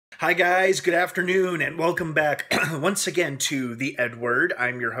Hi guys, good afternoon and welcome back once again to the EdWord.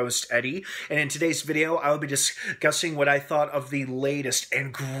 I'm your host Eddie, and in today's video I'll be discussing what I thought of the latest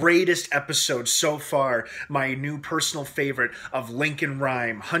and greatest episode so far, my new personal favorite of Lincoln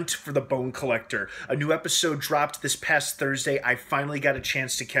Rhyme, Hunt for the Bone Collector. A new episode dropped this past Thursday. I finally got a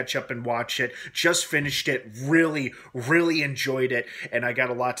chance to catch up and watch it. Just finished it. Really enjoyed it, and I got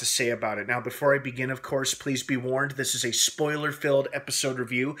a lot to say about it. Now before I begin, of course, please be warned, this is a spoiler-filled episode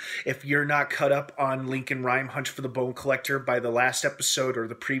review. If you're not caught up on Lincoln Rhyme, Hunt for the Bone Collector by the last episode or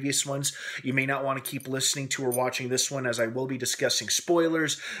the previous ones, you may not want to keep listening to or watching this one, as I will be discussing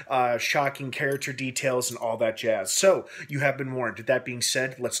spoilers, shocking character details, and all that jazz. So, you have been warned. With that being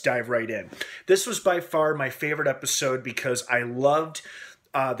said, let's dive right in. This was by far my favorite episode because I loved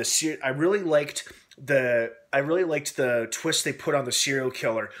I really liked the twist they put on the serial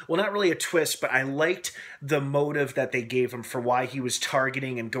killer. Well, not really a twist, but I liked the motive that they gave him for why he was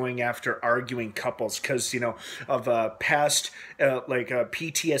targeting and going after arguing couples. Because, you know, of past,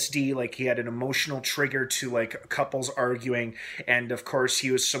 PTSD, like he had an emotional trigger to, like, couples arguing. And, of course,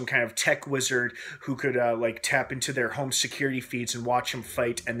 he was some kind of tech wizard who could, tap into their home security feeds and watch them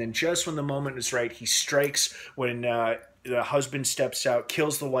fight. And then just when the moment is right, he strikes when the husband steps out,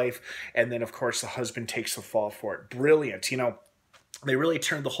 kills the wife, and then, of course, the husband takes the fall for it. Brilliant. You know, they really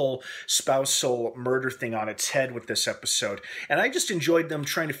turned the whole spousal murder thing on its head with this episode. And I just enjoyed them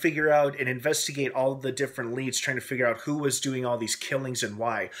trying to figure out and investigate all the different leads, trying to figure out who was doing all these killings and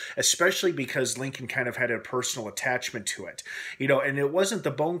why, especially because Lincoln kind of had a personal attachment to it. You know, and it wasn't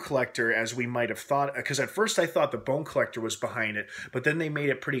the Bone Collector as we might have thought, because at first I thought the Bone Collector was behind it, but then they made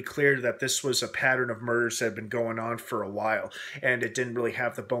it pretty clear that this was a pattern of murders that had been going on for a while, and it didn't really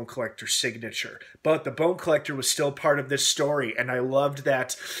have the Bone Collector's signature. But the Bone Collector was still part of this story, and I loved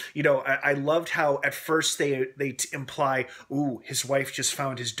that. You know, I loved how at first they imply, ooh, his wife just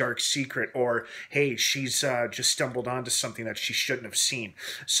found his dark secret, or hey, she's just stumbled onto something that she shouldn't have seen,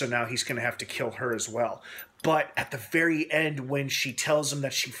 so now he's going to have to kill her as well. But at the very end, when she tells him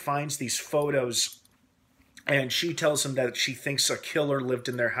that she finds these photos, and she tells him that she thinks a killer lived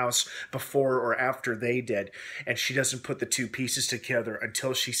in their house before or after they did. And she doesn't put the two pieces together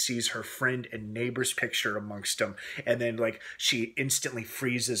until she sees her friend and neighbor's picture amongst them. And then, like, she instantly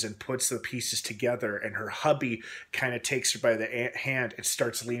freezes and puts the pieces together. And her hubby kind of takes her by the hand and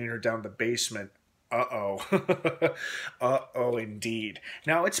starts leading her down the basement. Uh-oh. Uh-oh, indeed.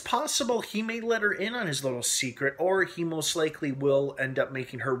 Now, it's possible he may let her in on his little secret, or he most likely will end up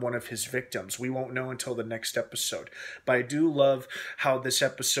making her one of his victims. We won't know until the next episode. But I do love how this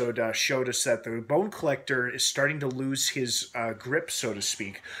episode showed us that the Bone Collector is starting to lose his grip, so to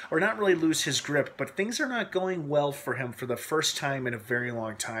speak. Or not really lose his grip, but things are not going well for him for the first time in a very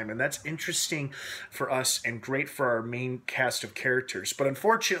long time. And that's interesting for us and great for our main cast of characters. But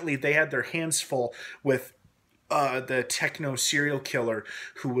unfortunately, they had their hands full with the techno serial killer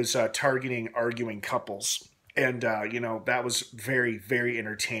who was targeting arguing couples. And, you know, that was very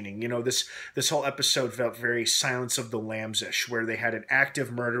entertaining. You know, this whole episode felt very Silence of the Lambs-ish, where they had an active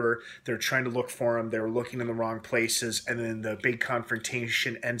murderer, they're trying to look for him, they were looking in the wrong places, and then the big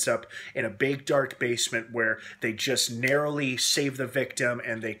confrontation ends up in a big dark basement where they just narrowly save the victim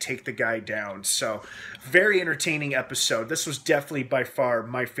and they take the guy down. So, very entertaining episode. This was definitely by far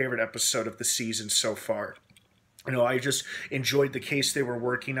my favorite episode of the season so far. You know, I just enjoyed the case they were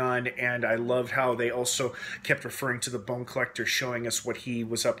working on, and I loved how they also kept referring to the Bone Collector, showing us what he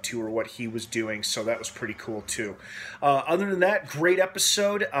was up to or what he was doing, so that was pretty cool too. Other than that, great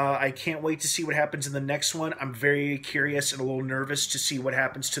episode. I can't wait to see what happens in the next one. I'm very curious and a little nervous to see what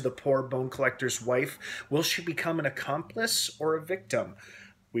happens to the poor Bone Collector's wife. Will she become an accomplice or a victim?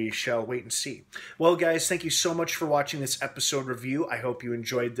 We shall wait and see. Well, guys, thank you so much for watching this episode review. I hope you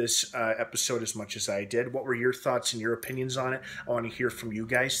enjoyed this episode as much as I did. What were your thoughts and your opinions on it? I want to hear from you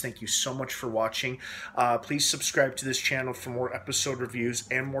guys. Thank you so much for watching. Please subscribe to this channel for more episode reviews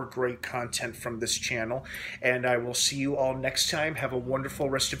and more great content from this channel. And I will see you all next time. Have a wonderful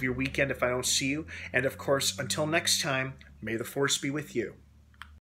rest of your weekend if I don't see you. And, of course, until next time, may the Force be with you.